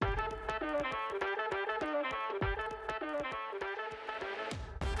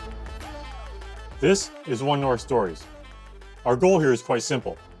This is One North Stories. Our goal here is quite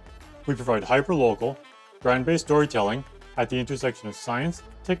simple. We provide hyper-local, brand-based storytelling at the intersection of science,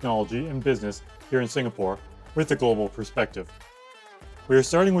 technology, and business here in Singapore with a global perspective. We are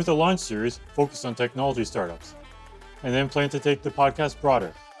starting with a launch series focused on technology startups, and then plan to take the podcast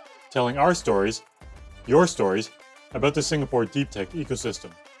broader, telling our stories, your stories, about the Singapore deep tech ecosystem.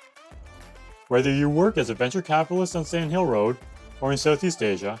 Whether you work as a venture capitalist on Sand Hill Road or in Southeast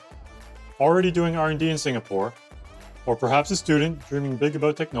Asia, already doing R&D in Singapore, or perhaps a student dreaming big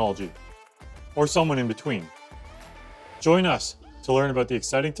about technology, or someone in between. Join us to learn about the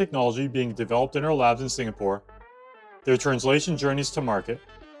exciting technology being developed in our labs in Singapore, their translation journeys to market,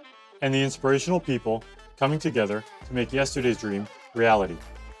 and the inspirational people coming together to make yesterday's dream reality.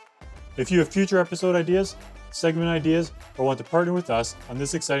 If you have future episode ideas, segment ideas, or want to partner with us on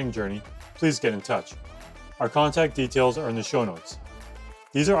this exciting journey, please get in touch. Our contact details are in the show notes.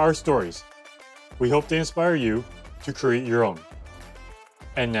 These are our stories. We hope they inspire you to create your own.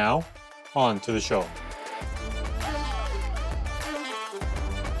 And now, on to the show.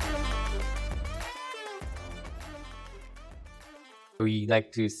 We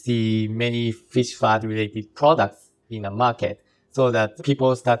like to see many fish fat related products in the market so that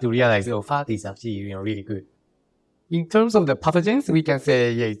people start to realize, oh, fat is actually really good. In terms of the pathogens, we can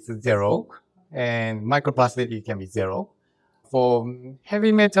say it's zero, and microplastic it can be zero. For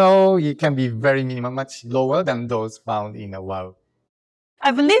heavy metal, it can be very minimal, much lower than those found in the wild.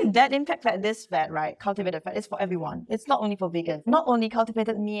 I believe that ImpacFat, this fat, right, cultivated fat, is for everyone. It's not only for vegans, not only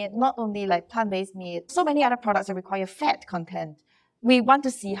cultivated meat, not only like plant-based meat, so many other products that require fat content. We want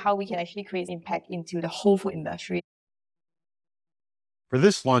to see how we can actually create impact into the whole food industry. For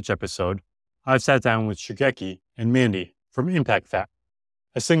this launch episode, I've sat down with Shigeki and Mandy from ImpacFat,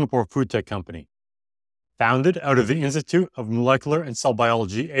 a Singapore food tech company. Founded out of the Institute of Molecular and Cell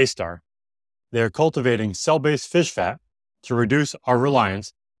Biology, A*STAR, they are cultivating cell-based fish fat to reduce our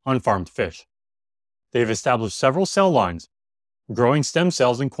reliance on farmed fish. They've established several cell lines, growing stem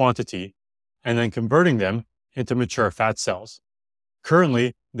cells in quantity, and then converting them into mature fat cells.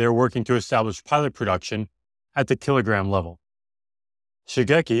 Currently, they are working to establish pilot production at the kilogram level.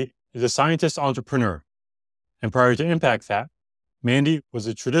 Shigeki is a scientist entrepreneur, and prior to ImpacFat, Mandy was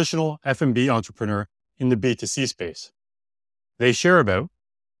a traditional F&B entrepreneur in the B2C space. They share about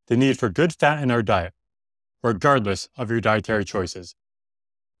the need for good fat in our diet, regardless of your dietary choices,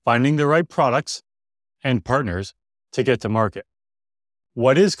 finding the right products and partners to get to market.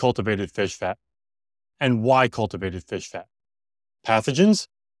 What is cultivated fish fat, and why cultivated fish fat? Pathogens?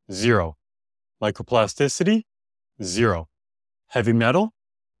 0. Microplasticity? 0. Heavy metal?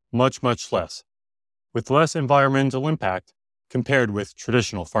 Much, much less, with less environmental impact compared with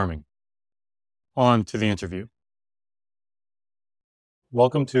traditional farming. On to the interview.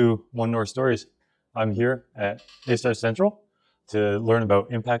 Welcome to One North Stories. I'm here at A*STAR Central to learn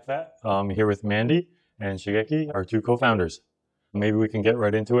about ImpacFat. I'm here with Mandy and Shigeki, our two co-founders. Maybe we can get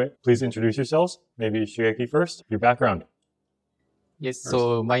right into it. Please introduce yourselves. Maybe Shigeki first, your background. Yes,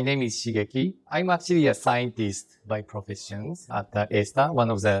 so my name is Shigeki. I'm actually a scientist by profession at the A*STAR, one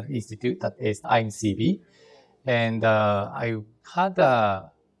of the institutes at A*STAR, IMCB. And I had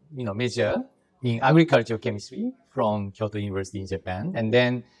a major in agricultural chemistry from Kyoto University in Japan. And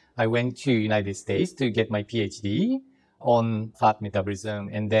then I went to United States to get my PhD on fat metabolism,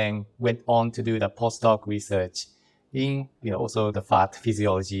 and then went on to do the postdoc research in also the fat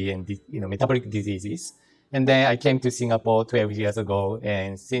physiology and metabolic diseases. And then I came to Singapore 12 years ago,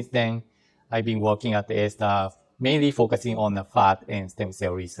 and since then I've been working at the A*STAR, mainly focusing on the fat and stem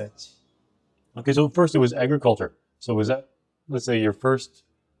cell research. Okay, so first it was agriculture. So was that, let's say, your first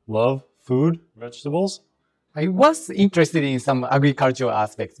love, food, vegetables? I was interested in some agricultural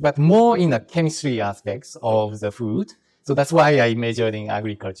aspects, but more in the chemistry aspects of the food. So that's why I majored in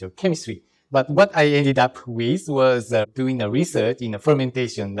agricultural chemistry. But what I ended up with was doing the research in the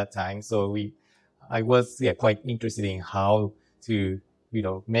fermentation that time. So I was quite interested in how to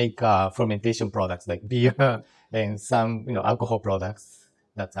make fermentation products like beer and some alcohol products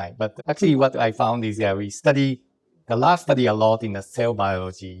that time. But actually what I found is we study a lot in the cell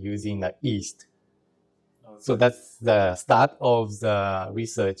biology using the yeast. So that's the start of the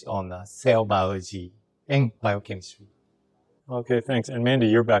research on cell biology and biochemistry. Okay, thanks. And Mandy,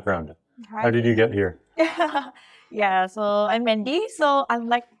 your background. Hi. How did you get here? Yeah, so I'm Mandy. So I'm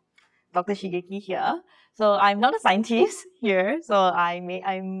like Dr. Shigeki here. So I'm not a scientist here. So I'm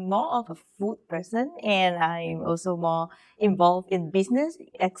more of a food person, and I'm also more involved in business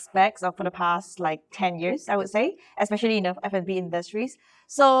aspects for the past like 10 years, I would say, especially in the F&B industries.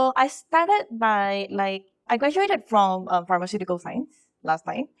 So I started by I graduated from pharmaceutical science last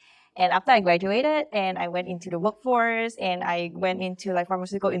time. And after I graduated and I went into the workforce and I went into like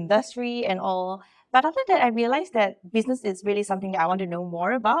pharmaceutical industry and all. But after that, I realized that business is really something that I want to know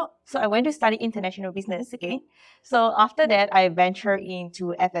more about. So I went to study international business again. So after that, I ventured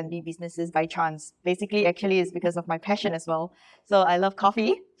into F&B businesses by chance. Basically, actually, it's because of my passion as well. So I love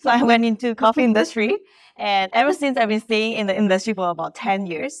coffee. So I went into coffee industry. And ever since I've been staying in the industry for about 10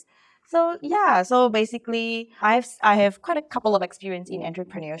 years. So yeah, so basically I have quite a couple of experience in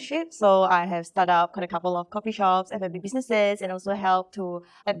entrepreneurship. So I have started up quite a couple of coffee shops, F&B businesses, and also helped to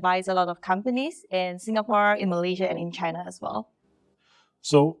advise a lot of companies in Singapore, in Malaysia, and in China as well.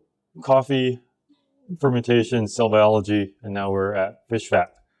 So coffee, fermentation, cell biology, and now we're at fish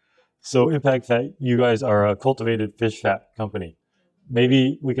fat. So ImpacFat, you guys are a cultivated fish fat company.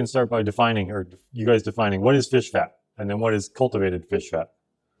 Maybe we can start by defining, or you guys defining, what is fish fat, and then what is cultivated fish fat?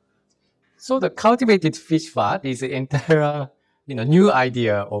 So the cultivated fish fat is an entire, new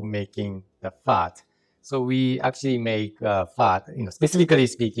idea of making the fat. So we actually make fat, specifically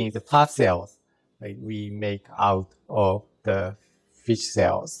speaking, the fat cells, right? We make out of the fish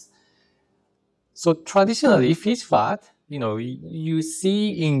cells. So traditionally, fish fat, you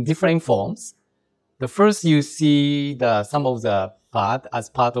see in different forms. The first, you see some of the fat as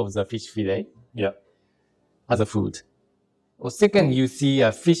part of the fish fillet. Yeah. As a food. Or second, you see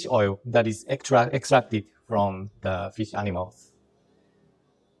a fish oil that is extracted from the fish animals.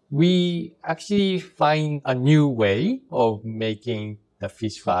 We actually find a new way of making the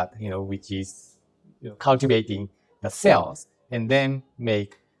fish fat, which is cultivating the cells and then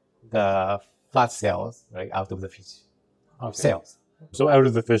make the fat cells right out of the fish cells. So out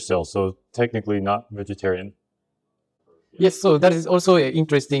of the fish cells, so technically not vegetarian. Yes, so that is also an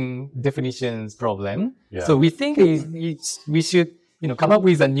interesting definitions problem. Yeah. So we think we should come up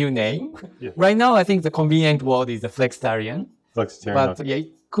with a new name. Yeah. Right now, I think the convenient word is the flexitarian. Flexitarian. But yeah,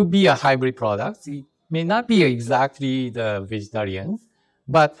 it could be a hybrid product. It may not be exactly the vegetarian,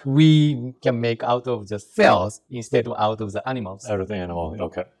 but we can make out of the cells instead of out of the animals. Out of the animal,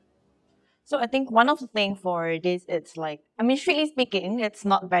 okay. So I think one of the things for this, it's like, I mean, strictly speaking, it's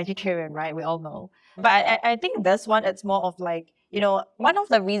not vegetarian, right? We all know. But I think this one, it's more of like, one of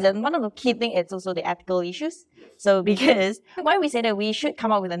the key thing is also the ethical issues. So because why we say that we should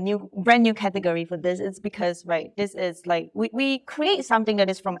come up with a brand new category for this, it's because, right, this is like, we create something that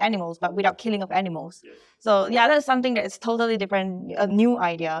is from animals, but without killing of animals. So yeah, that's something that is totally different, a new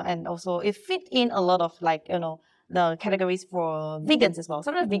idea. And also it fit in a lot of like, the categories for vegans as well.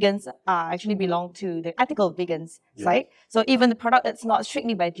 Some of the vegans actually belong to the ethical vegans side. So even the product that's not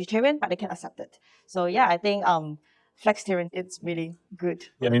strictly vegetarian, but they can accept it. So yeah, I think flexitarian, it's really good.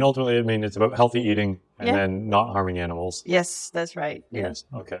 Yeah, I mean, ultimately, it's about healthy eating and then not harming animals. Yes, that's right. Yes.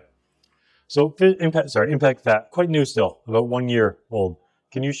 Okay. So ImpacFat, quite new still, about 1 year old.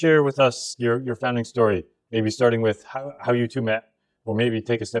 Can you share with us your founding story? Maybe starting with how you two met, or maybe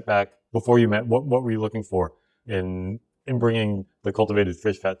take a step back before you met. What were you looking for in bringing the cultivated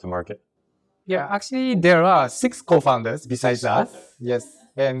fish fat to market? Yeah, actually, there are 6 co-founders besides us. Yes,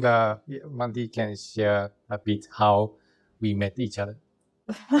 and Mandy can share a bit how we met each other.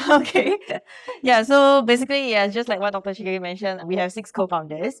 Okay. Yeah, so basically, yeah, just like what Dr. Shigeki mentioned, we have 6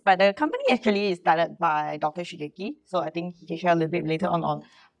 co-founders, but the company actually is started by Dr. Shigeki. So I think he can share a little bit later on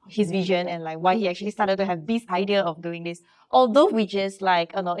his vision and like why he actually started to have this idea of doing this. Although we just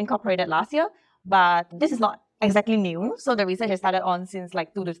like, incorporated last year, but this is not exactly new. So the research has started on since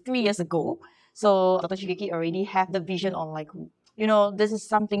like 2 to 3 years ago. So Dr. Shigeki already have the vision on like, this is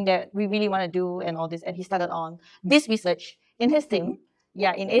something that we really want to do and all this. And he started on this research in his team.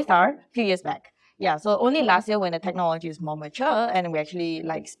 Yeah, in ASR a few years back. Yeah, so only last year when the technology is more mature and we actually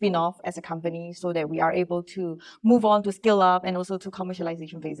like spin off as a company so that we are able to move on to scale up and also to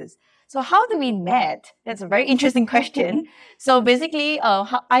commercialization phases. So how do we met? That's a very interesting question. So basically,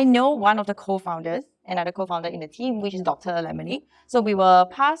 I know one of the co-founders, another co-founder in the team, which is Dr. Lemony. So we were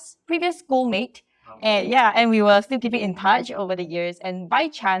previous schoolmate. And we were still keeping in touch over the years. And by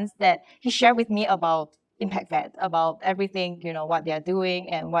chance that he shared with me about ImpacFat, about everything, what they are doing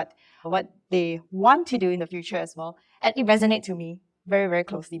and what they want to do in the future as well. And it resonated to me very, very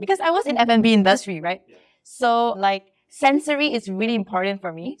closely because I was in F&B industry, right? So like sensory is really important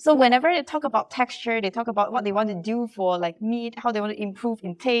for me. So whenever they talk about texture, they talk about what they want to do for like meat, how they want to improve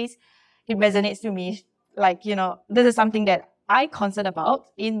in taste, it resonates to me. Like, this is something that I concern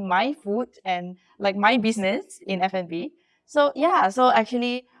about in my food and like my business in F&B. So yeah, so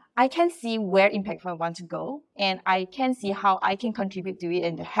actually I can see where ImpacFat wants to go, and I can see how I can contribute to it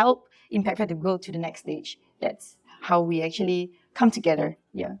and to help ImpacFat to go to the next stage. That's how we actually come together.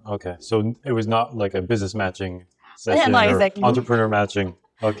 Yeah. Okay, so it was not like a business matching session not or exactly. entrepreneur matching.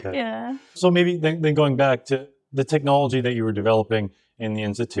 Okay. Yeah. So maybe then going back to the technology that you were developing in the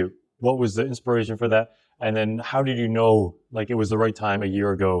institute, what was the inspiration for that? And then how did you know like it was the right time a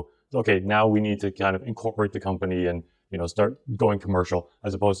year ago? Okay, now we need to kind of incorporate the company and start going commercial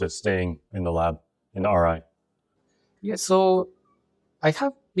as opposed to staying in the lab in the RI. Yeah, so I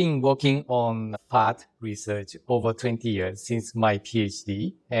have been working on fat research over 20 years since my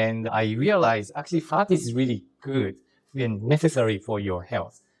PhD, and I realized actually fat is really good and necessary for your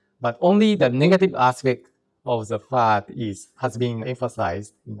health. But only the negative aspect of the fat has been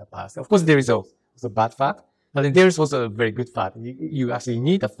emphasized in the past. Of course, there is also bad fat, but then there is also a very good fat. You actually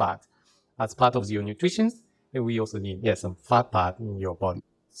need the fat as part of your nutrition, and we also need some fat part in your body.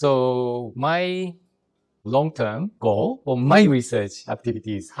 So my long-term goal for my research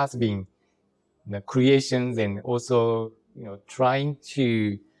activities has been the creations and also trying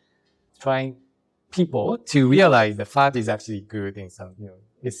people to realize the fat is actually good and some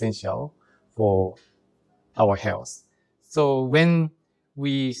essential for our health. So when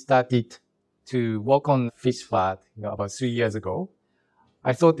we started to work on fish fat about 3 years ago,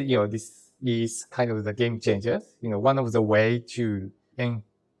 I thought that, this is kind of the game changer. One of the way to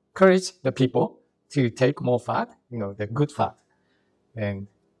encourage the people to take more fat, the good fat. And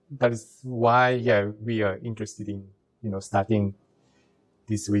that is why, we are interested in, starting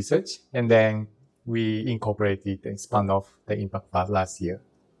this research. And then we incorporated and spun off the ImpacFat last year.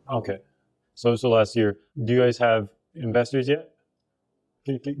 Okay. So last year, do you guys have investors yet?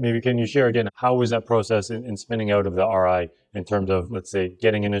 Maybe can you share again, how was that process in spinning out of the RI in terms of, let's say,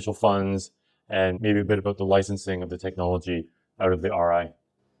 getting initial funds and maybe a bit about the licensing of the technology out of the RI?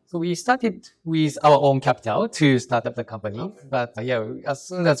 So we started with our own capital to start up the company. But as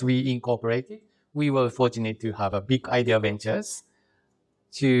soon as we incorporated, we were fortunate to have a big idea ventures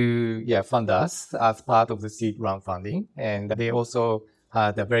to fund us as part of the seed round funding. And they also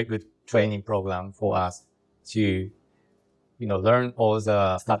had a very good training program for us to learn all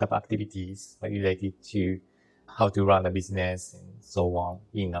the startup activities related to how to run a business and so on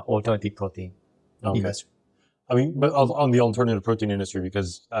in alternative protein industry. I mean, but on the alternative protein industry,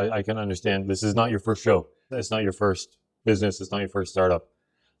 because I can understand this is not your first show. It's not your first business. It's not your first startup.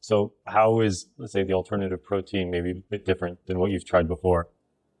 So how is, let's say, the alternative protein maybe a bit different than what you've tried before?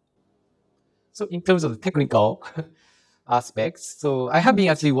 So in terms of the technical aspects, so I have been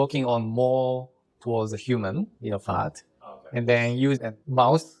actually working on more towards the human, fat, and then use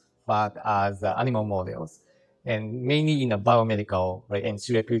mouse fat as animal models, and mainly in a biomedical and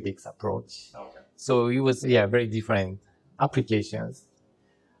therapeutics approach. So it was very different applications,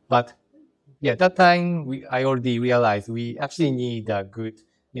 but that time I already realized we actually need good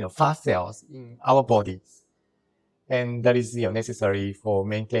fat cells in our bodies, and that is necessary for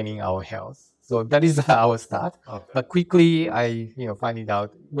maintaining our health. So that is our start. Okay. But quickly I find it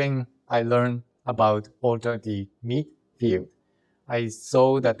out when I learned about alternative meat field. I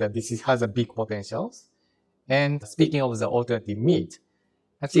saw that this has a big potential. And speaking of the alternative meat,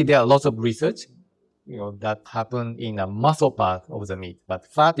 actually there are lots of research that happen in a muscle part of the meat, but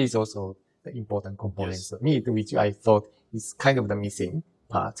fat is also the important components of meat, which I thought is kind of the missing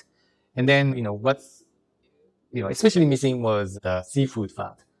part. And then what's especially missing was the seafood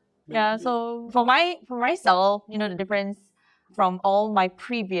fat. Yeah, so for myself, the difference from all my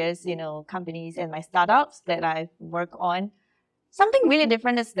previous, companies and my startups that I've worked on, something really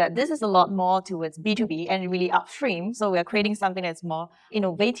different is that this is a lot more towards B2B and really upstream. So we're creating something that's more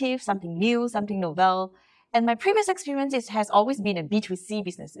innovative, something new, something novel. And my previous experience has always been in B2C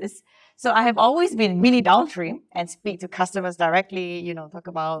businesses. So I have always been really downstream and speak to customers directly, talk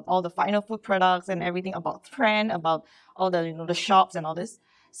about all the final food products and everything about trend, about all the, the shops and all this.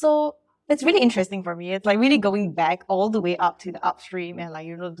 So it's really interesting for me. It's like really going back all the way up to the upstream and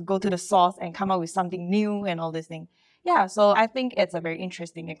to go to the source and come up with something new and all this thing. Yeah, so I think it's a very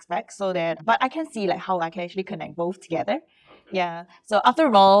interesting aspect but I can see how I can actually connect both together. Yeah. So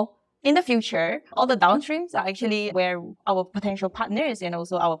after all, in the future, all the downstreams are actually where our potential partners and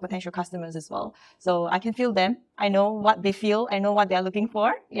also our potential customers as well. So I can feel them. I know what they feel. I know what they're looking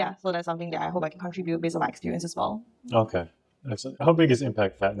for. Yeah. So that's something that I hope I can contribute based on my experience as well. Okay. Excellent. How big is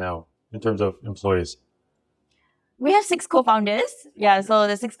ImpacFat now in terms of employees? We have 6 co-founders. Yeah, so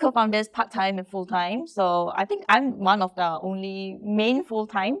the 6 co-founders part-time and full-time. So I think I'm one of the only main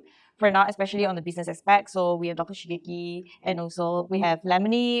full-time for now, especially on the business aspect. So we have Dr. Shigeki, and also we have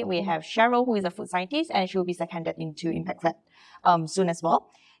Lemony, we have Cheryl, who is a food scientist, and she will be seconded into ImpacFat soon as well.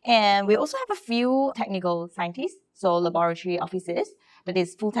 And we also have a few technical scientists, so laboratory officers that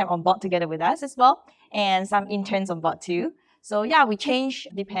is full-time on board together with us as well, and some interns on board too. So yeah, we change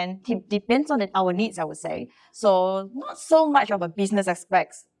depends on our needs, I would say. So not so much of a business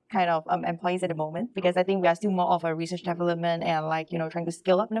aspects kind of employees at the moment, because I think we are still more of a research development and trying to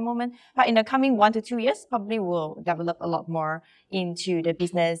scale up in the moment. But in the coming 1 to 2 years, probably we'll develop a lot more into the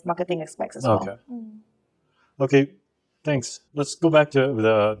business marketing aspects as well. Okay, thanks. Let's go back to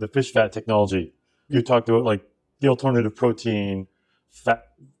the fish fat technology. You talked about like the alternative protein fat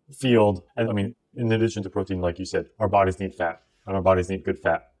field. And I mean, in addition to protein, like you said, our bodies need fat and our bodies need good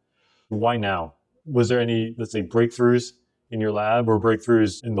fat. Why now? Was there any, let's say, breakthroughs in your lab or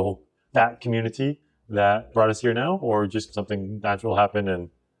breakthroughs in the whole fat community that brought us here now, or just something natural happened and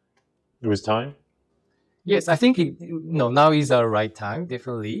it was time? Yes, I think now is the right time,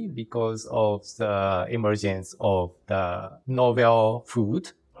 definitely, because of the emergence of the novel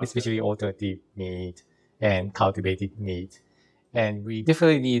food, especially alternative meat and cultivated meat. And we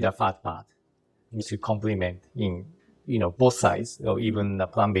definitely need a fat part to complement in both sides, or even the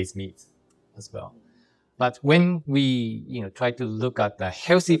plant-based meats as well. But when we try to look at the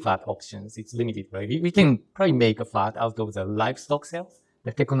healthy fat options, it's limited, right? We can probably make a fat out of the livestock cells.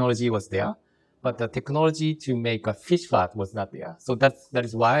 The technology was there, but the technology to make a fish fat was not there. So that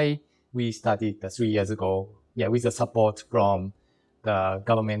is why we started 3 years ago, with the support from the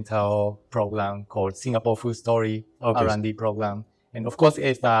governmental program called Singapore Food Story R&D program. And of course,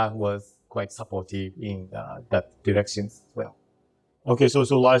 ESTA was quite supportive in that direction as well. Okay, so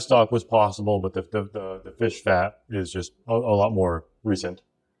livestock was possible, but the fish fat is just a lot more recent.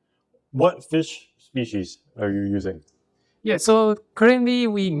 What fish species are you using? Yeah, so currently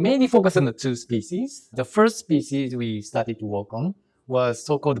we mainly focus on the 2 species. The first species we started to work on was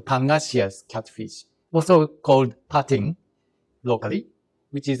so-called pangasius catfish, also called pating locally,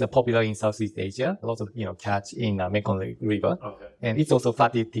 which is popular in Southeast Asia. A lot of catch in Mekong River, and it's also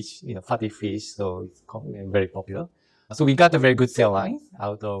fatty fish, so it's very popular. So we got a very good cell line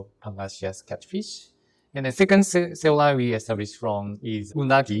out of pangasius catfish. And the second cell line we established from is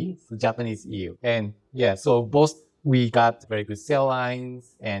unagi, so Japanese eel. And so both we got very good cell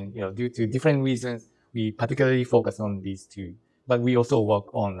lines, and due to different reasons, we particularly focus on these 2. But we also work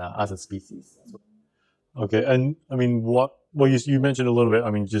on other species. Okay, and I mean, you mentioned a little bit.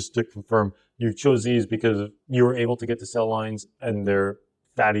 I mean, just to confirm, you chose these because you were able to get the cell lines and they're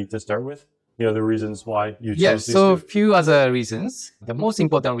fatty to start with. The other reasons why you chose these so 2? few other reasons. The most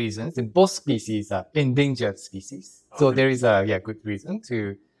important reasons in both species are endangered species. So there is a good reason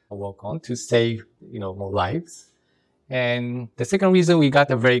to work on to save more lives. And the second reason, we got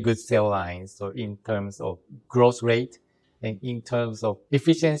a very good cell line. So in terms of growth rate and in terms of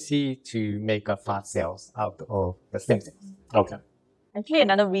efficiency to make a fat cells out of the stem cells. Okay. Actually,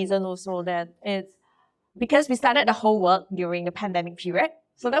 another reason also that it's because we started the whole work during the pandemic period.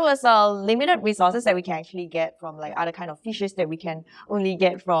 So there was limited resources that we can actually get from like other kind of fishes that we can only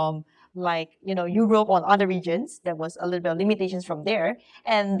get from Europe or other regions. There was a little bit of limitations from there.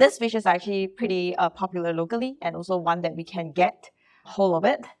 And this fish is actually pretty popular locally, and also one that we can get hold of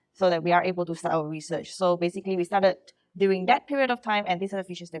it so that we are able to start our research. So basically we started during that period of time, and these are the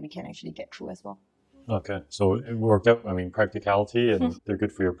fishes that we can actually get through as well. Okay, so it worked out. I mean, practicality, and they're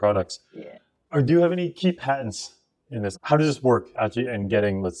good for your products. Yeah. Or do you have any key patents in this? How does this work actually in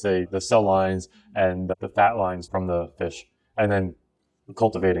getting, let's say, the cell lines and the fat lines from the fish, and then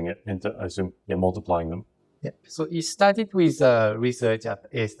cultivating it into, I assume, multiplying them? Yeah. So it started with research at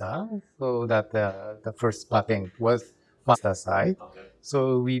ESTA, so that the first patent was from the side. Okay.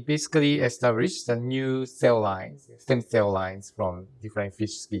 So we basically established the new cell lines, stem cell lines from different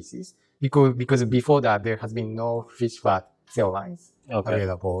fish species, because before that there has been no fish fat cell lines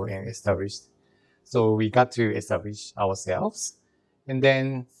available and established. So we got to establish ourselves. And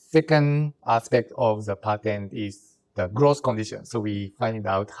then second aspect of the patent is the growth condition. So we find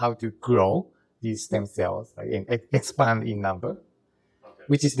out how to grow these stem cells and expand in number,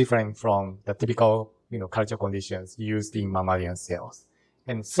 which is different from the typical culture conditions used in mammalian cells.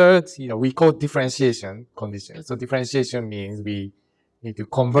 And third, we call differentiation condition. So differentiation means we need to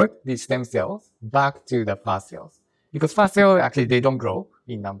convert these stem cells back to the fat cells, because fat cells actually they don't grow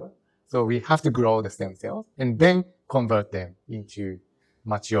in number. So we have to grow the stem cells and then convert them into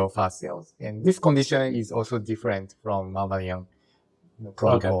mature fat cells. And this condition is also different from mammalian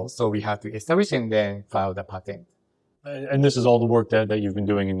protocol. So we have to establish and then file the patent. And this is all the work that you've been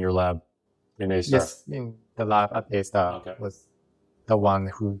doing in your lab in ESTA? Yes, in the lab at ESTA was the one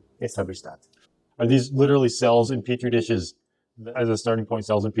who established that. Are these literally cells in petri dishes, as a starting point,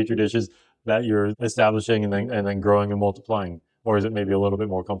 cells in petri dishes that you're establishing and then growing and multiplying? Or is it maybe a little bit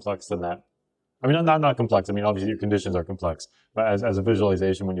more complex than that? I mean, not complex. I mean, obviously your conditions are complex, but as a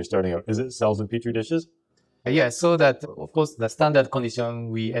visualization when you're starting out, is it cells in petri dishes? Yeah, so that of course the standard condition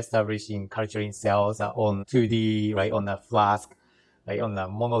we establish in culturing cells are on 2D, right, on a flask, right, on a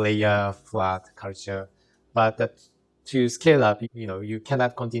monolayer flat culture. But to scale up, you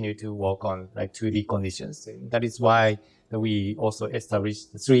cannot continue to work on like 2D conditions. That is why we also establish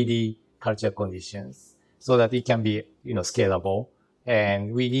 3D culture conditions so that it can be, scalable.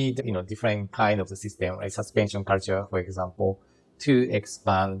 And we need, different kind of the system, like suspension culture, for example, to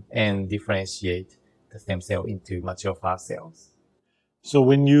expand and differentiate the stem cell into mature fat cells. So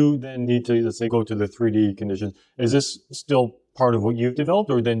when you then need to, let's say, go to the 3D conditions, is this still part of what you've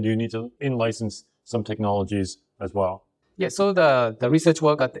developed, or then do you need to in-license some technologies as well? Yeah, so the research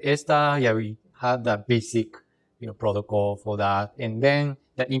work at ESTA, yeah, we had the basic, protocol for that. And then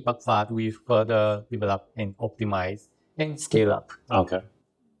the ImpacFat, we further develop and optimize and scale up. Okay.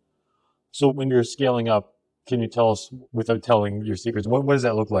 So when you're scaling up, can you tell us, without telling your secrets, what does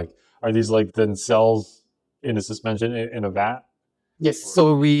that look like? Are these like then cells in a suspension in a vat? Yes,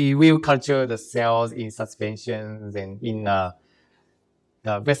 so we will culture the cells in suspensions and in a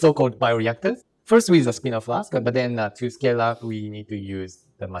vessel called bioreactors. First with a spinner flask, but then to scale up, we need to use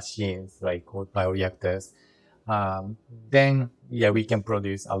the machines like called bioreactors. Then, yeah, we can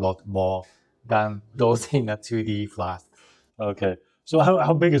produce a lot more than those in a 2D flask. Okay. So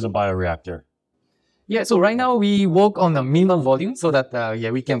how big is a bioreactor? Yeah, so right now we work on a minimum volume so that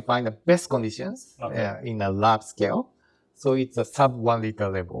we can find the best conditions in a lab scale. So it's a sub 1 liter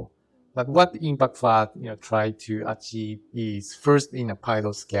level. But what ImpacFat try to achieve is first in a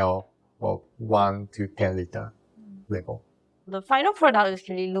pilot scale of 1 to 10 liter level. The final product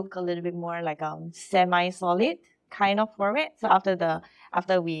actually look a little bit more like a semi-solid kind of format. So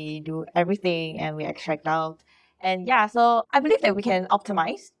after we do everything and we extract out. And yeah, so I believe that we can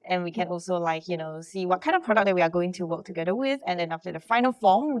optimize and we can also see what kind of product that we are going to work together with. And then after the final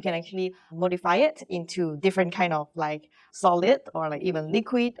form, we can actually modify it into different kind of like solid or like even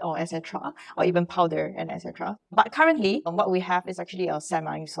liquid or etc. or even powder and etc. But currently what we have is actually a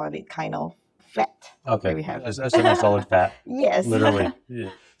semi-solid kind of fat. Okay. We have. A semi-solid fat. Yes. Literally. Yeah.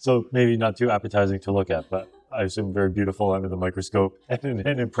 So maybe not too appetizing to look at, but I assume very beautiful under the microscope and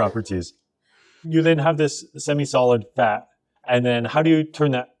in properties. You then have this semi-solid fat, and then how do you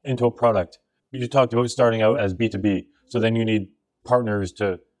turn that into a product? You talked about starting out as B2B, so then you need partners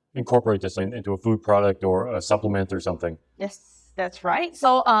to incorporate this into a food product or a supplement or something. Yes, that's right.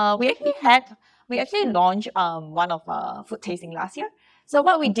 So we actually launched one of food tasting last year. So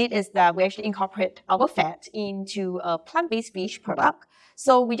what we did is that we actually incorporate our fat into a plant-based fish product.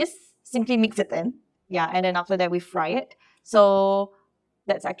 So we just simply mix it in, yeah, and then after that we fry it. So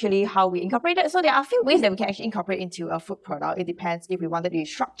that's actually how we incorporate it. So there are a few ways that we can actually incorporate into a food product. It depends if we wanted to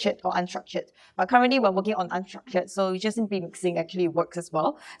use structured or unstructured. But currently we're working on unstructured, so just simply mixing actually works as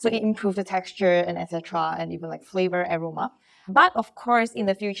well. So it improves the texture and etc. and even like flavor, aroma. But of course, in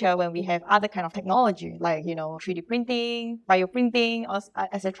the future, when we have other kind of technology like 3D printing, bioprinting, or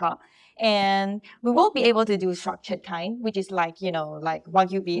etc., and we will be able to do structured kind, which is like like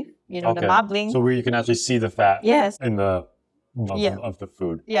Wagyu beef, the marbling. So where you can actually see the fat. Yes. In the of the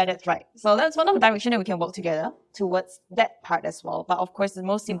food. Yeah, that's right. So that's one of the direction that we can work together towards that part as well. But of course, the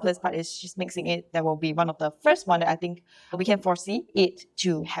most simplest part is just mixing it. That will be one of the first one that I think we can foresee it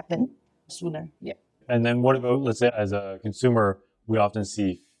to happen sooner. Yeah. And then what about, let's say, as a consumer, we often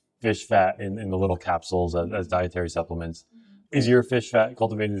see fish fat in the little capsules as dietary supplements. Is your fish fat,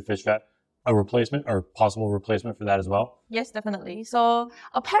 cultivated fish fat, a replacement or possible replacement for that as well? Yes, definitely. So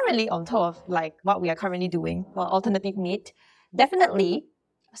apparently on top of like what we are currently doing for alternative meat, definitely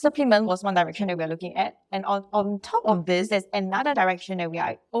supplement was one direction that we are looking at. And on top of this, there's another direction that we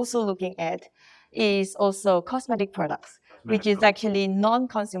are also looking at is also cosmetic products, which is actually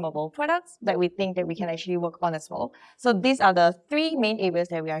non-consumable products that we think that we can actually work on as well. So these are the three main areas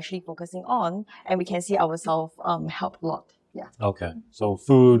that we are actually focusing on, and we can see ourselves help a lot. Yeah. Okay. So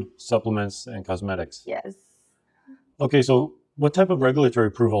food, supplements, and cosmetics. Yes. Okay. So what type of regulatory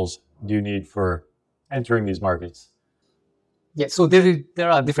approvals do you need for entering these markets? Yeah, so there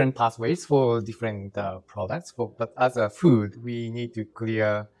are different pathways for different products. But as a food, we need to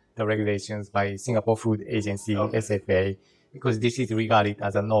clear the regulations by Singapore Food Agency, SFA, because this is regarded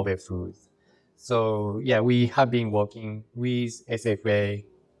as a novel food. So yeah, we have been working with SFA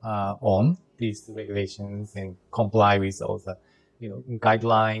on these regulations and comply with all the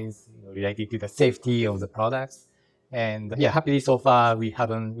guidelines related to the safety of the products. And yeah, happily so far we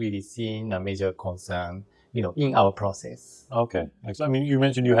haven't really seen a major concern in our process. Okay. I mean, you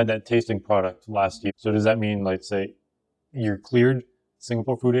mentioned you had that tasting product last year. So does that mean, let's say, you're cleared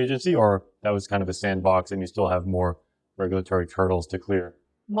Singapore Food Agency, or that was kind of a sandbox and you still have more regulatory hurdles to clear?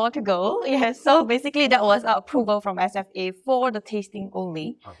 more to go. Yes. So basically, that was approval from SFA for the tasting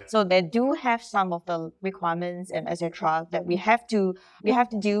only. Okay. So they do have some of the requirements and etc. that we have to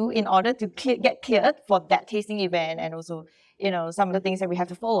do in order to get cleared for that tasting event, and also some of the things that we have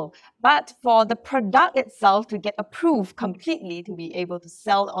to follow. But for the product itself to get approved completely to be able to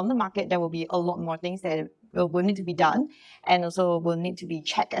sell on the market, there will be a lot more things that will need to be done, and also will need to be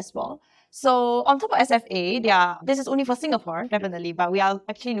checked as well. So on top of SFA, this is only for Singapore, definitely, but we are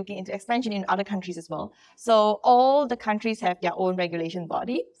actually looking into expansion in other countries as well. So all the countries have their own regulation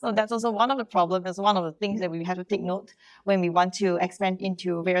body. So that's also one of the problems, one of the things that we have to take note when we want to expand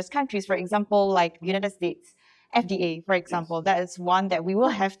into various countries. For example, like United States, FDA, for example, that is one that we will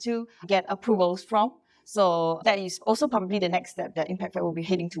have to get approvals from. So that is also probably the next step that ImpacFat will be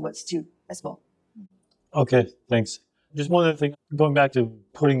heading towards too as well. Okay, thanks. Just one other thing, going back to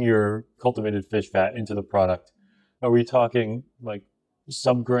putting your cultivated fish fat into the product, are we talking like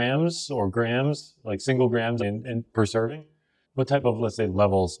sub-grams or grams, like single grams in per serving? What type of, let's say,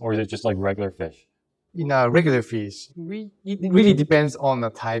 levels, or is it just like regular fish? In a regular fish, it really depends on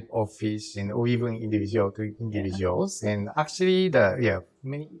the type of fish and or even individual to individuals. And actually,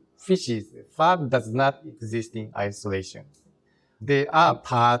 many fishes, fat does not exist in isolation. They are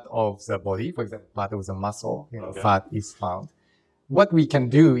part of the body, for example, part of the muscle, Okay. fat is found. What we can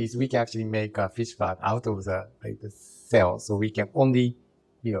do is we can actually make a fish fat out of the cells. So we can only,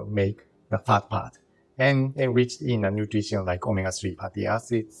 make the fat part and enriched in a nutrition like omega-3 fatty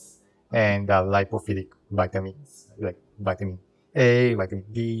acids and lipophilic vitamins like vitamin A, vitamin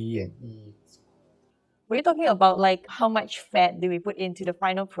D, and E. We're talking about like how much fat do we put into the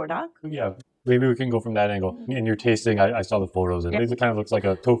final product? Yeah, maybe we can go from that angle. In your tasting, I saw the photos, and it kind of looks like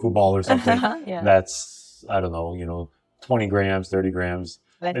a tofu ball or something. Yeah. That's, I don't know, 20 grams, 30 grams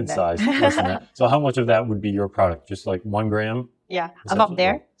Less in than size, that. less than that. So how much of that would be your product? Just like 1 gram? Yeah, Essentially, about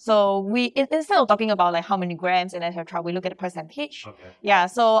there. So we instead of talking about like how many grams and etc., we look at the percentage. Okay. Yeah,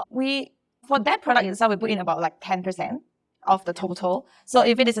 so for that product itself, we put in about like 10% of the total. So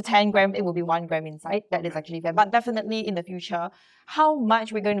if it is a 10 gram, it will be 1 gram inside. That is actually fair. But definitely in the future, how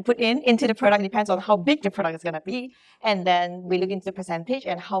much we're going to put into the product depends on how big the product is going to be. And then we look into the percentage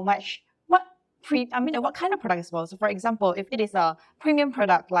and how much, what kind of product as well. So for example, if it is a premium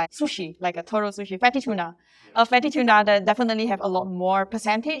product like sushi, like a Toro sushi, fatty tuna, a fatty tuna that definitely have a lot more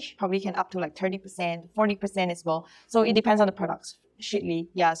percentage, probably can up to like 30%, 40% as well. So it depends on the products. Strictly,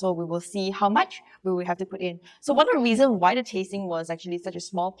 yeah. So we will see how much we will have to put in. So one of the reasons why the tasting was actually such a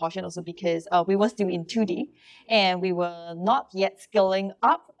small portion also because we were still in 2D and we were not yet scaling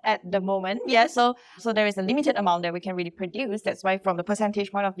up at the moment. Yeah, so there is a limited amount that we can really produce. That's why from the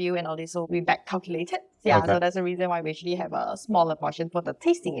percentage point of view and all this, so we back calculated. Yeah, Okay. so that's the reason why we actually have a smaller portion for the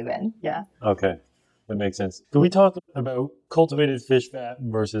tasting event. Yeah. Okay, that makes sense. Can we talk about cultivated fish fat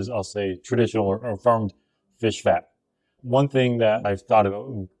versus, I'll say, traditional or farmed fish fat? One thing that I've thought about,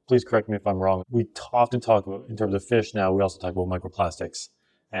 and please correct me if I'm wrong, we often talk about, in terms of fish now, we also talk about microplastics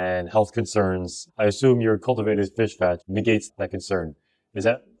and health concerns. I assume your cultivated fish fat negates that concern. Is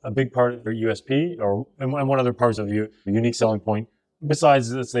that a big part of your USP, and what other parts of your unique selling point,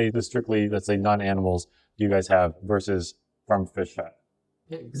 besides, let's say, the strictly, non-animals, do you guys have versus farmed fish fat?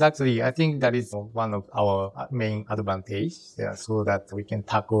 Exactly. I think that is one of our main advantage, so that we can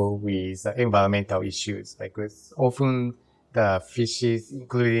tackle with environmental issues. Like often the fishes,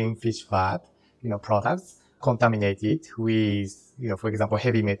 including fish fat, products contaminated with, for example,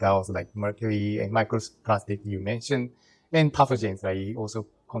 heavy metals like mercury and microplastic you mentioned, and pathogens like also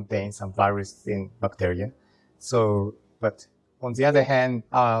contain some virus and bacteria. So, but on the other hand,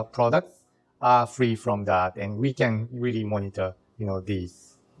 our products are free from that, and we can really monitor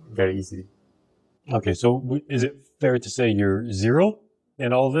these very easily. Okay, so is it fair to say you're zero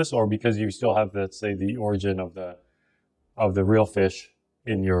in all of this, or because you still have, let's say, the origin of the real fish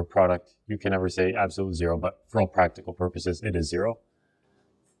in your product, you can never say absolute zero, but for all practical purposes, it is zero?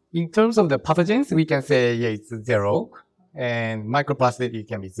 In terms of the pathogens, we can say it's zero, and microplastic it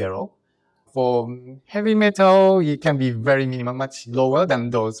can be zero. For heavy metal, it can be very minimal, much lower than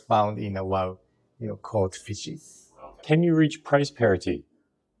those found in a wild, caught fishes. Can you reach price parity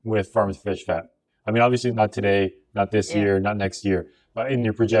with farmed fish fat? I mean, obviously not today, not this year, not next year, but in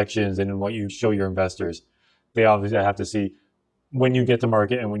your projections and in what you show your investors, they obviously have to see when you get to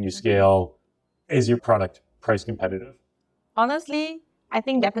market and when you scale, is your product price competitive? Honestly, I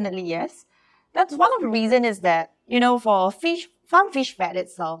think definitely yes. That's one of the reasons is that, for farm fish fat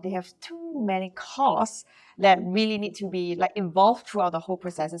itself, they have too many costs that really need to be like involved throughout the whole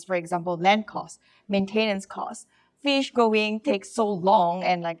processes. For example, land costs, maintenance costs, fish growing takes so long,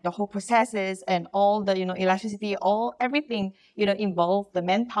 and like the whole processes and all the electricity, everything involved, the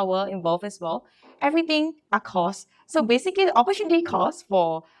manpower involved as well, everything are costs. So basically the opportunity cost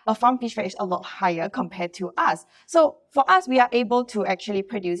for a farm fish fry is a lot higher compared to us. So for us, we are able to actually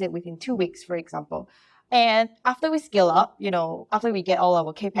produce it within 2 weeks, for example. And after we scale up, after we get all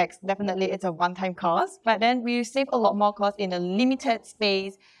our capex, definitely it's a one-time cost, but then we save a lot more cost in a limited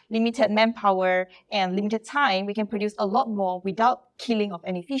space, limited manpower, and limited time. We can produce a lot more without killing of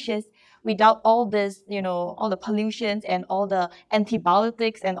any fishes, without all this, all the pollutions and all the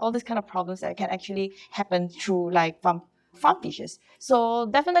antibiotics and all this kind of problems that can actually happen through like farm fishes. So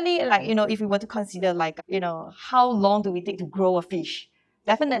definitely, like, if we were to consider like, how long do we take to grow a fish?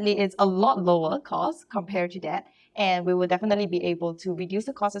 Definitely it's a lot lower cost compared to that. And we will definitely be able to reduce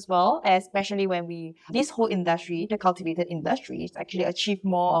the cost as well, especially when this whole industry, the cultivated industry, is actually achieve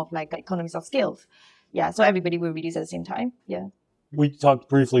more of like economies of scales. Yeah, so everybody will reduce at the same time. Yeah. We talked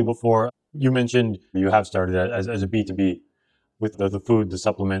briefly before. You mentioned you have started as a B2B with the food, the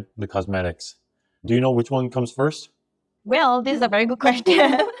supplement, the cosmetics. Do you know which one comes first? Well, this is a very good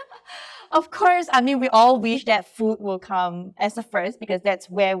question. Of course, I mean, we all wish that food will come as the first because that's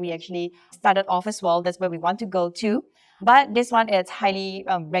where we actually started off as well. That's where we want to go to. But this one is highly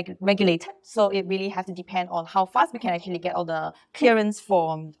regulated. So it really has to depend on how fast we can actually get all the clearance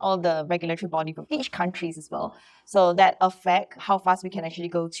from all the regulatory body from each countries as well. So that affect how fast we can actually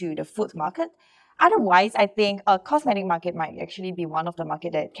go to the food market. Otherwise, I think a cosmetic market might actually be one of the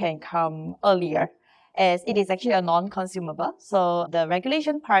market that can come earlier, as it is actually a non-consumable. So the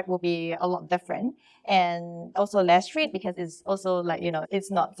regulation part will be a lot different and also less strict because it's also like,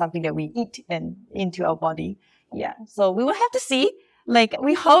 it's not something that we eat and into our body. Yeah. So we will have to see. Like,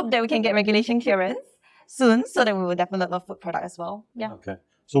 we hope that we can get regulation clearance soon so that we will develop a food product as well. Yeah. Okay.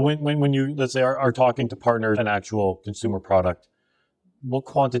 So when you, let's say, are talking to partners an actual consumer product, what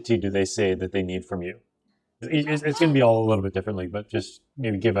quantity do they say that they need from you? It's going to be all a little bit differently, but just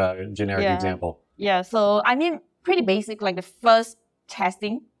maybe give a generic example. Yeah, so I mean, pretty basic, like the first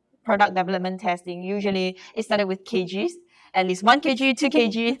testing, product development testing, usually it started with kgs, at least 1 kg, 2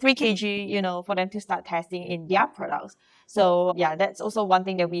 kg, 3 kg, for them to start testing in their products. So yeah, that's also one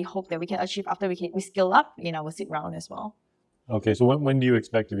thing that we hope that we can achieve after we scale up in our seed round as well. Okay, so when do you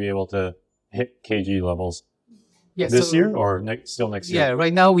expect to be able to hit kg levels? Yeah, This year or still next year? Yeah,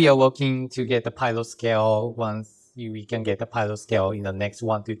 right now we are working to get the pilot scale. Once we can get the pilot scale in the next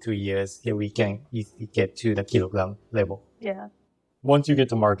 1 to 2 years, here we can easily get to the kilogram level. Yeah. Once you get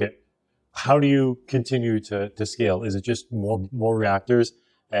to market, how do you continue to scale? Is it just more reactors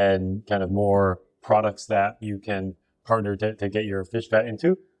and kind of more products that you can partner to get your fish fat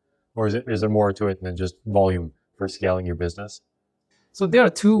into? Or is there more to it than just volume for scaling your business? So there are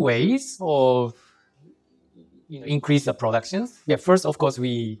two ways of increase the productions. Yeah, first, of course,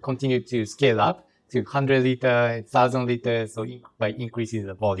 we continue to scale up to 100 liter, 1,000 liters, so by increasing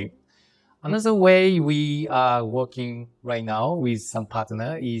the volume. Another way we are working right now with some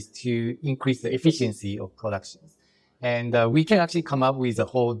partner is to increase the efficiency of production. And we can actually come up with a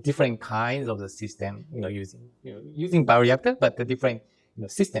whole different kinds of the system, using bioreactor, but the different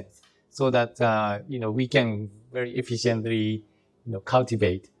systems, so that we can very efficiently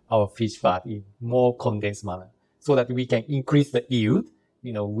cultivate our fish fat in more condensed manner, so that we can increase the yield,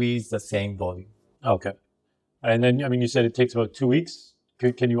 with the same volume. Okay. And then, I mean, you said it takes about 2 weeks.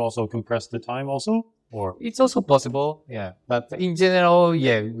 Can you also compress the time also? Or it's also possible, yeah. But in general,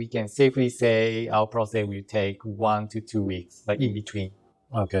 yeah, we can safely say our process will take 1 to 2 weeks, like in between.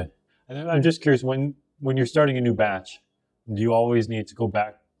 Okay. And I'm just curious, when you're starting a new batch, do you always need to go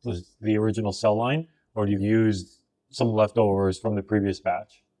back to the original cell line, or do you use some leftovers from the previous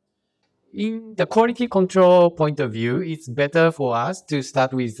batch? In the quality control point of view, it's better for us to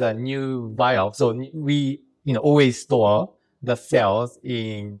start with a new vial. So we always store the cells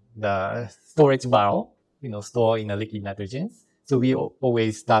in the storage vial, store in the liquid nitrogen. So we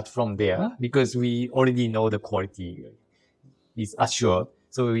always start from there because we already know the quality is assured.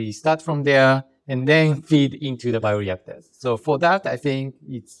 So we start from there and then feed into the bioreactors. So for that, I think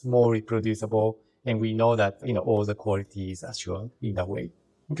it's more reproducible, and we know that all the quality is assured in that way.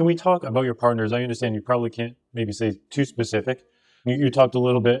 Can we talk about your partners? I understand you probably can't maybe say too specific. You talked a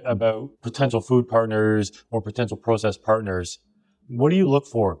little bit about potential food partners or potential process partners. What do you look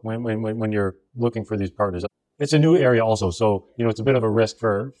for when you're looking for these partners? It's a new area also, so it's a bit of a risk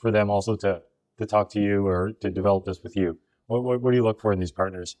for them also to talk to you or to develop this with you. What do you look for in these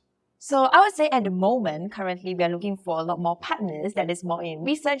partners? So I would say at the moment, currently, we are looking for a lot more partners that is more in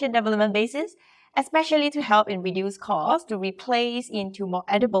research and development basis, especially to help in reduce costs, to replace into more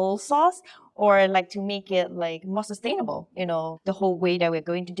edible source, or like to make it like more sustainable, the whole way that we're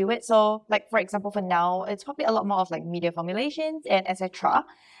going to do it. So like, for example, for now, it's probably a lot more of like media formulations and etc.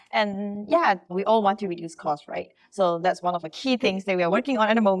 And yeah, we all want to reduce costs, right? So that's one of the key things that we are working on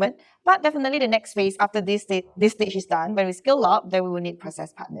at the moment. But definitely the next phase after this stage is done, when we scale up, then we will need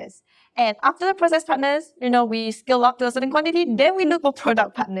process partners. And after the process partners, we scale up to a certain quantity, then we look for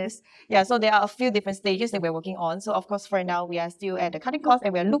product partners. Yeah, so there are a few different stages that we're working on. So of course, for now, we are still at the cutting cost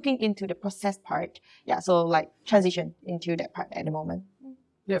and we're looking into the process part. Yeah, so like transition into that part at the moment.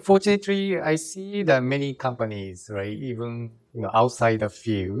 Yeah, fortunately, I see that many companies, right, even outside the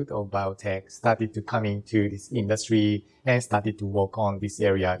field of biotech, started to come into this industry and started to work on this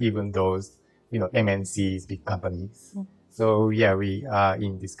area, even those MNCs, big companies. So yeah, we are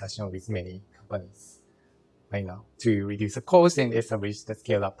in discussion with many companies right now to reduce the cost and establish the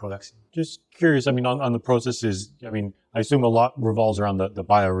scale-up production. Just curious, I mean, on the processes, I mean, I assume a lot revolves around the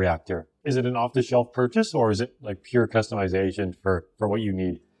bioreactor. Is it an off-the-shelf purchase or is it like pure customization for what you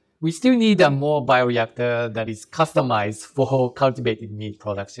need? We still need a more bioreactor that is customized for cultivated meat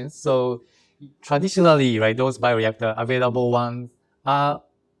production. So traditionally, right, those bioreactor available ones are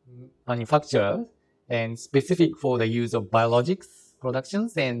manufactured and specific for the use of biologics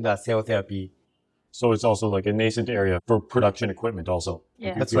productions and cell therapy. So it's also like a nascent area for production equipment also.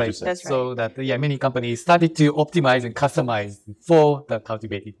 Yeah, That's right. That's So that many companies started to optimize and customize for the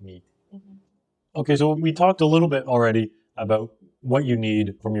cultivated meat. Okay, so we talked a little bit already about what you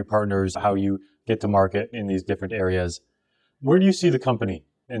need from your partners, how you get to market in these different areas. Where do you see the company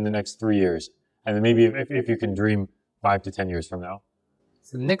in the next 3 years? And then maybe if you can dream 5 to 10 years from now.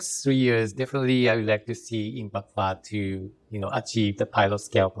 So next 3 years, definitely I would like to see ImpacFat to achieve the pilot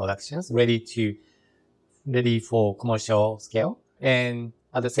scale productions ready for commercial scale, and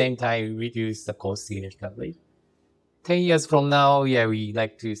at the same time reduce the cost significantly. 10 years from now, yeah, we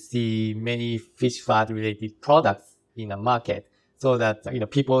like to see many fish fat related products in the market so that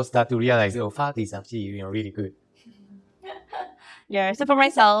people start to realize, oh, fat is actually really good. Yeah, so for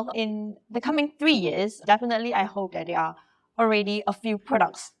myself, in the coming 3 years, definitely I hope that there are already a few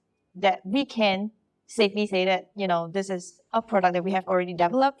products that we can safely say that, this is a product that we have already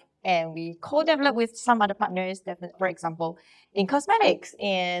developed and we co-develop with some other partners. For example, in cosmetics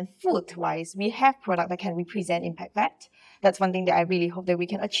and food-wise, we have product that can represent ImpacFat. That's one thing that I really hope that we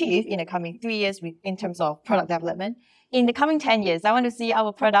can achieve in the coming 3 years in terms of product development. In the coming 10 years, I want to see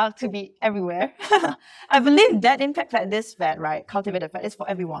our product to be everywhere. I believe that ImpacFat, this fat, right, cultivated fat, is for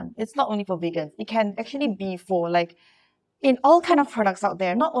everyone. It's not only for vegans. It can actually be for like in all kind of products out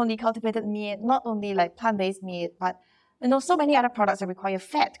there, not only cultivated meat, not only like plant-based meat, but so many other products that require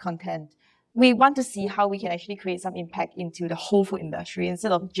fat content. We want to see how we can actually create some impact into the whole food industry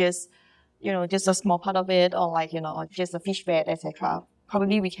instead of just a small part of it, or like, just a fish fat, etc.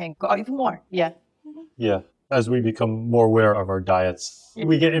 Probably we can go out even more. Yeah. Yeah. As we become more aware of our diets,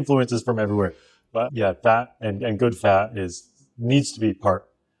 we get influences from everywhere. But yeah, fat and good fat needs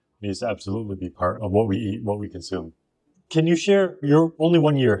to absolutely be part of what we eat, what we consume. Can you share, you're only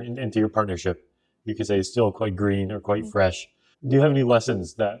 1 year into your partnership, you could say it's still quite green or quite fresh. Do you have any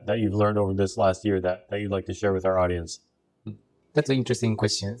lessons that you've learned over this last year that you'd like to share with our audience? That's an interesting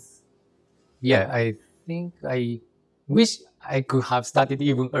question. Yeah, I think I wish I could have started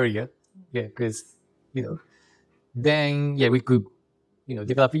even earlier. Yeah, because, then, yeah, we could,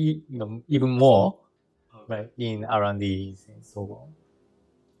 develop, even more, right, in R&D and so on.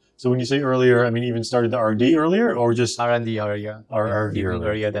 So when you say earlier, I mean, even started the R&D earlier or just R&D earlier, R&D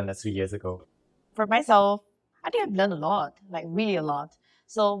earlier than 3 years ago. For myself, I think I've learned a lot, like really a lot.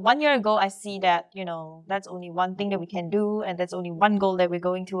 So 1 year ago, I see that, that's only one thing that we can do and that's only one goal that we're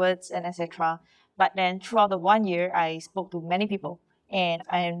going towards and etc. But then throughout the 1 year, I spoke to many people and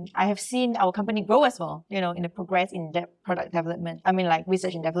I have seen our company grow as well, in the progress in product development. I mean, like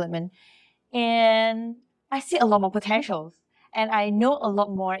research and development. And I see a lot more potentials. And I know a lot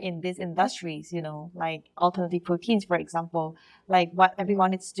more in these industries, like alternative proteins, for example, like what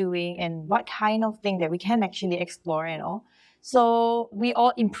everyone is doing and what kind of thing that we can actually explore and all. So we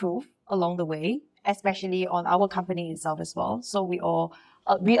all improve along the way, especially on our company itself as well. So we all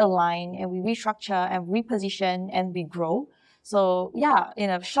realign and we restructure and reposition and we grow. So yeah, in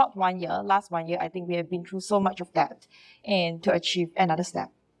a short 1 year, last 1 year, I think we have been through so much of that and to achieve another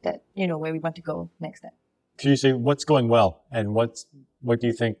step that, where we want to go next step. Could you say what's going well and what do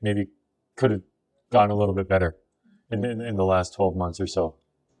you think maybe could have gone a little bit better in the last 12 months or so?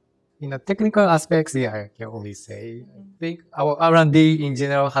 In the technical aspects, yeah, I can only say I think our R&D in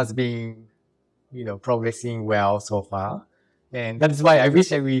general has been, progressing well so far. And that is why I wish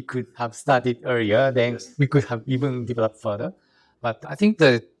that we could have started earlier, then we could have even developed further. But I think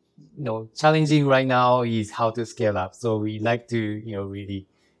the challenging right now is how to scale up. So we like to, really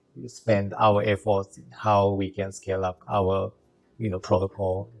spend our efforts in how we can scale up our,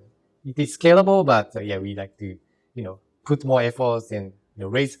 protocol. It is scalable, but we like to, put more efforts and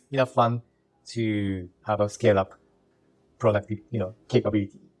raise enough fund to have a scale up product,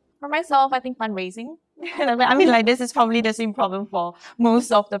 capability. For myself, I think fundraising. I mean, like, this is probably the same problem for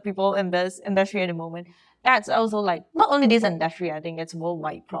most of the people in this industry at the moment. That's also like, not only this industry, I think it's a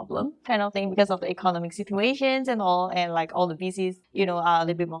worldwide problem kind of thing because of the economic situations and all, and like all the VCs, are a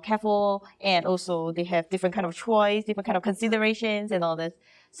little bit more careful, and also they have different kind of choice, different kind of considerations and all this.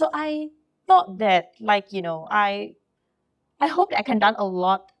 So I thought that, like, I hope that I can done a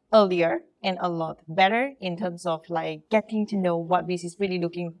lot earlier and a lot better in terms of like getting to know what VC is really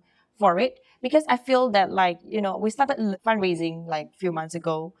looking for it. Because I feel that, like, we started fundraising like a few months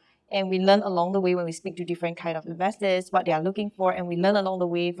ago, and we learn along the way when we speak to different kind of investors what they are looking for, and we learn along the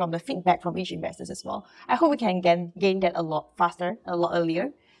way from the feedback from each investors as well. I hope we can gain that a lot faster, a lot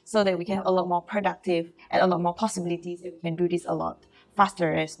earlier, so that we can have a lot more productive and a lot more possibilities, and we can do this a lot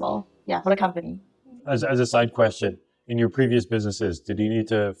faster as well. Yeah, for the company. As a side question, in your previous businesses, did you need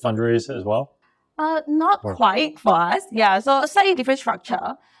to fundraise as well? Not quite for us. Yeah, so a slightly different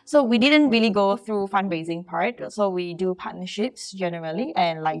structure. So we didn't really go through fundraising part. So we do partnerships generally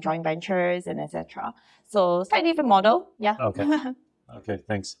and like joint ventures and etc. So slightly different model. Yeah. Okay. Okay,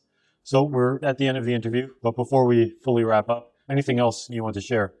 thanks. So we're at the end of the interview, but before we fully wrap up, anything else you want to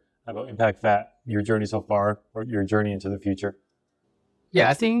share about ImpacFat, your journey so far, or your journey into the future? Yeah,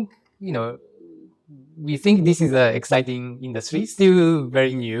 I think, we think this is an exciting industry, still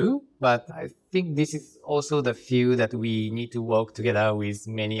very new, but I think this is also the field that we need to work together with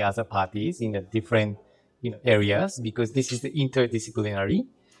many other parties in the different areas, because this is the interdisciplinary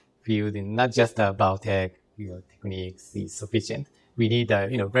field and not just the biotech techniques is sufficient. We need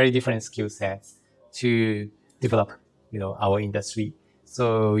very different skill sets to develop our industry.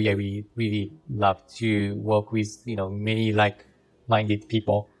 So yeah, we really love to work with many like-minded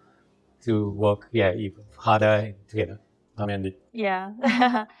people to work even harder together. Mandy.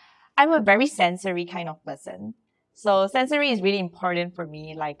 Yeah. I'm a very sensory kind of person. So sensory is really important for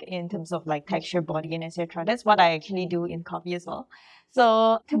me, like in terms of like texture, body, and etc. That's what I actually do in coffee as well.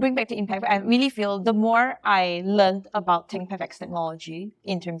 So to bring back to impact, I really feel the more I learned about ImpacFat's technology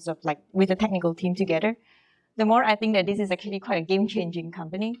in terms of like with the technical team together, the more I think that this is actually quite a game-changing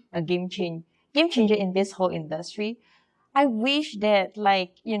company, a game changer in this whole industry. I wish that,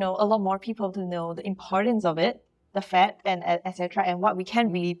 like, a lot more people to know the importance of it, the fat and etc. and what we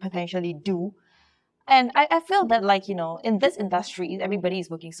can really potentially do. And I feel that, like, in this industry, everybody is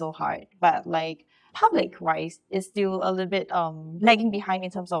working so hard, but like public wise is still a little bit lagging behind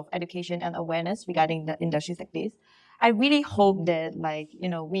in terms of education and awareness regarding the industries like this. I really hope that, like,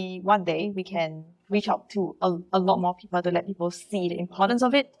 we one day we can reach out to a lot more people to let people see the importance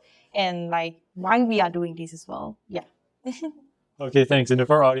of it and like why we are doing this as well. Yeah. Okay, thanks. And if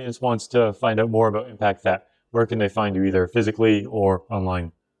our audience wants to find out more about ImpacFat, where can they find you, either physically or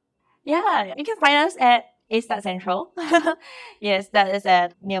online? Yeah, you can find us at A-Star Central. Yes, that is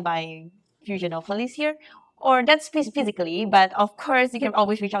at nearby Fusionopolis here. Or that's physically, but of course, you can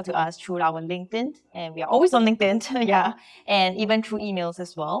always reach out to us through our LinkedIn, and we are always on LinkedIn, yeah, and even through emails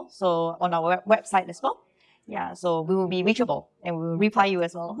as well. So on our website as well. Yeah, so we will be reachable and we will reply you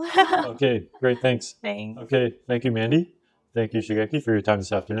as well. Okay, great, thanks. Thanks. Okay, thank you, Mandy. Thank you, Shigeki, for your time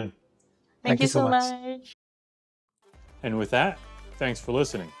this afternoon. Thank you so much. And with that, thanks for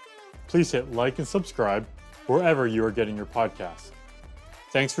listening. Please hit like and subscribe wherever you are getting your podcasts.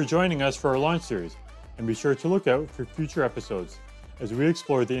 Thanks for joining us for our launch series, and be sure to look out for future episodes as we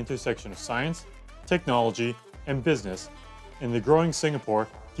explore the intersection of science, technology, and business in the growing Singapore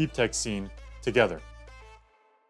deep tech scene together.